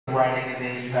writing, and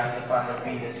then you have to find a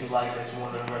beat that you like, that you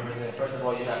want to represent. First of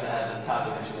all, you have to have the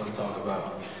topic that you want to talk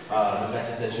about, the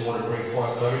message that you want to bring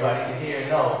forth, so everybody can hear and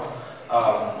know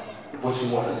what you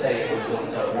want to say and what you want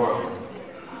to tell the world.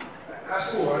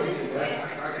 That's cool. You did that.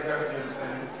 I can definitely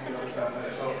understand the other side of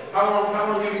that. So, how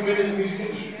long have you been in the music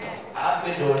industry? I've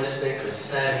been doing this thing for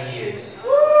 7 years. Woo!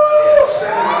 Yeah.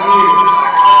 7 years.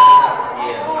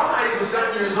 Yeah. I'm not even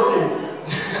 7 years old.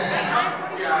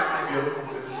 Yeah, I might be a little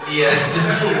bit. Yeah, just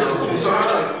a little bit. So how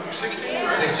old are you? 16?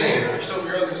 Right? 16. You told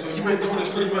me earlier. So you've been doing this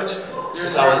pretty much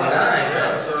since I was 9.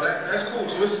 Yeah. So that's cool.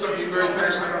 So this is something you're very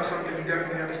passionate about, something you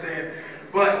definitely understand.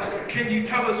 But can you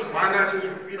tell us why not just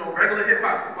regular hip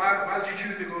hop? Why did you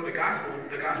choose to go the gospel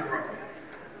route?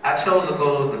 I chose to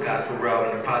go the gospel route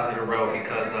and the positive route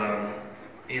because I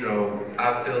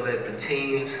feel that the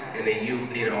teens and the youth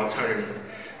need an alternative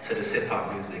to this hip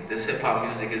hop music. This hip hop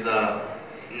music is not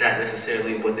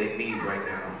necessarily what they need right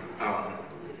now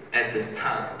at this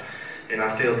time, and I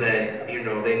feel that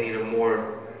they need a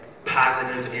more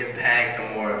positive impact,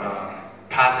 a more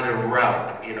positive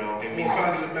route, More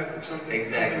positive message, something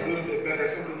a little bit better,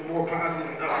 something more positive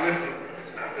and uplifting.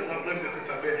 I feel uplifted since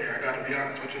I've been here. I got to be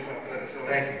honest with you about that. So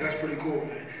thank you. That's pretty cool,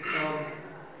 man.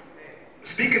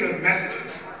 Speaking of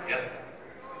messages, yep.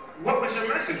 What was your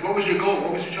message? What was your goal?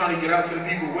 What was you trying to get out to the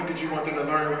people? What did you want them to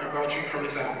learn about you from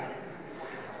this album?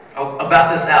 Oh,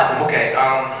 about this album, okay.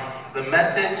 The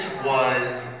message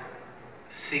was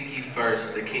seek ye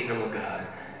first the kingdom of God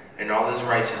and all his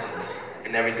righteousness,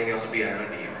 and everything else will be added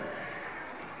unto you.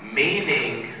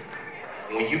 Meaning,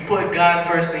 when you put God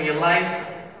first in your life,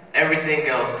 everything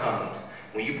else comes.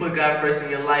 When you put God first in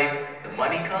your life, the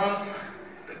money comes,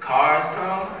 the cars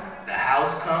come, the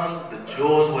house comes, the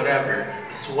jewels, whatever,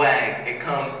 the swag, it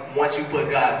comes once you put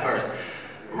God first.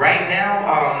 Right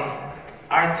now,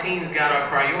 our teens got our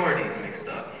priorities mixed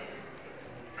up.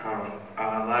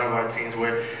 A lot of our teens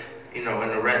were, in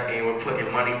the rap game, we're putting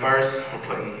money first, we're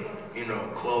putting,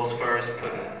 clothes first,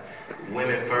 putting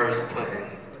women first, putting,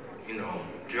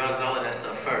 drugs, all of that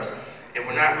stuff first. And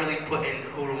we're not really putting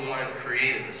who the one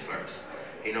created us first.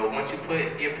 Once you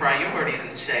put your priorities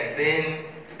in check, then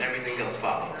everything else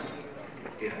follows.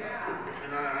 Yes.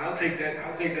 And I'll take that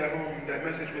home, that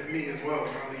message with me as well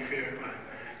when I leave here.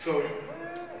 So,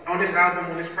 on this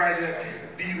album, on this project,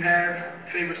 do you have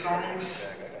favorite songs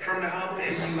from the album? Do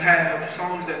you have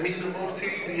songs that mean the most to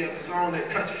you? Do you have a song that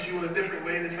touches you in a different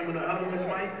way than some of the other ones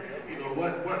might?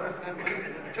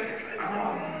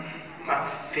 My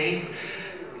favorite,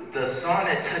 the song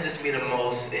that touches me the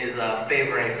most is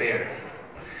Favor Ain't Fair.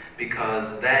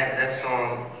 Because that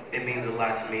song, it means a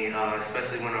lot to me,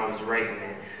 especially when I was writing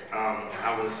it.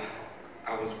 I was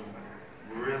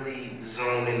really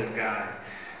zoned into God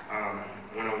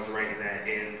when I was writing that,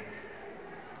 and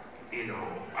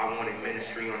I wanted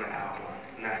ministry on the album,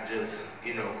 not just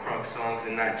crunk songs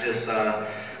and not just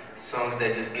songs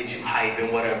that just get you hype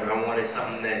and whatever. I wanted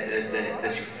something that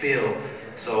you feel.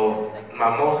 So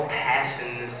my most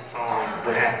passionate song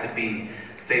would have to be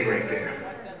Favor Ain't Fair.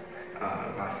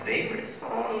 My favorite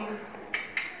song,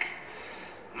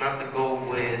 I'm gonna have to go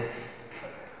with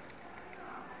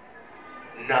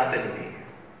Nothing to Me.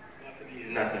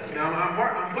 Nothing to Me. Now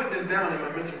I'm putting this down in my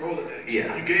mental Rolodex.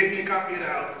 Yeah. You gave me a copy of the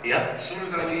album. Yep. As soon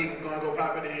as I leave, I'm gonna go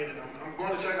pop it in, and I'm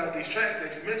going to check out these tracks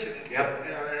that you mentioned. Yep.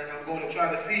 And I'm going to try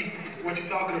to see what you're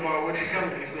talking about, what you're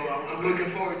telling me. So I'm looking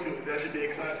forward to it. That should be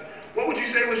exciting. What would you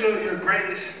say was your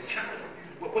greatest challenge?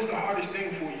 What's the hardest thing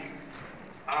for you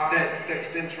that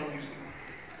stems from music?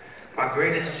 My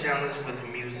greatest challenge with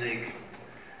music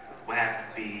would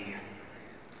have to be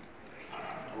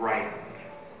writing,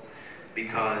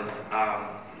 because I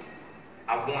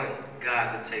want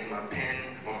God to take my pen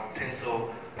or my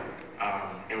pencil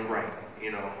and write.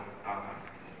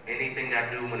 Anything I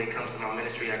do when it comes to my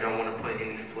ministry, I don't want to put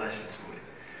any flesh into it.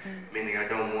 Meaning I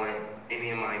don't want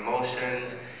any of my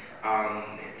emotions,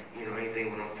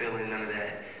 anything when I'm feeling, none of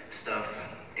that stuff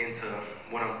into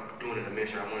what I'm doing in the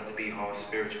ministry. I want it to be all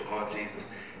spiritual, all Jesus,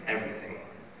 everything.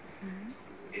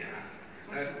 Yeah.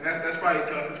 That's probably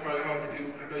tough. It's probably hard to do.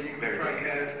 I know you probably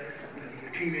have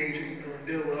a teenager, you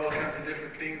deal with all kinds of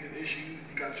different things and issues.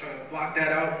 You got to try to block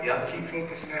that out. Yep. Keep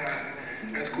focused.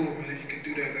 That's cool, man. If you can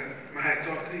do that, my hat's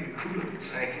off to you. Kudos.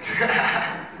 Thank you.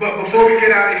 But before we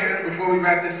get out of here, before we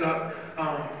wrap this up,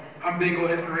 I'm big on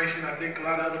inspiration. I think a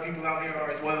lot of other people out here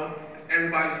are as well.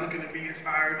 Everybody's looking to be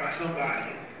inspired by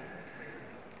somebody.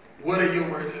 What are your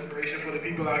words of inspiration for the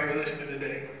people out here listening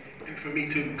today? And for me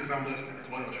too, because I'm listening as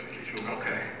well, just in case you're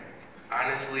okay.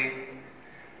 Honestly,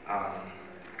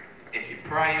 if your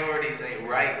priorities ain't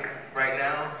right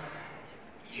now,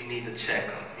 you need to check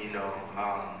them.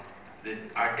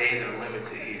 Our days are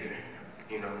limited here.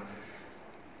 You know,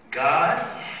 God,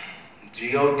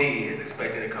 G-O-D, is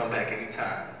expected to come back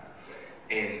anytime.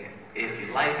 And if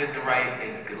your life isn't right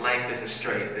and if your life isn't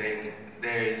straight, then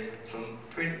there's some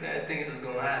pretty bad things that's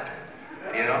gonna happen,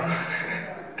 you know?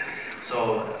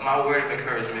 So my word of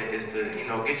encouragement is to, you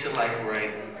know, get your life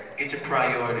right, get your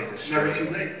priorities straight. Never too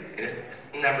late. And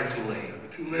it's never too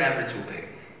late. Too late. Never too late.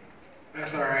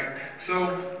 That's all right.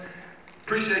 So,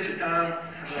 appreciate your time.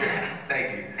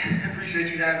 Thank you.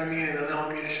 Appreciate you having me and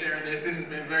allowing me to share in this. This has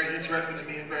been very interesting to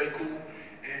me and very cool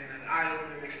and an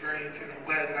eye-opening experience, and I'm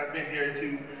glad that I've been here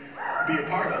to be a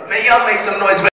part of it. Man, y'all make some noise for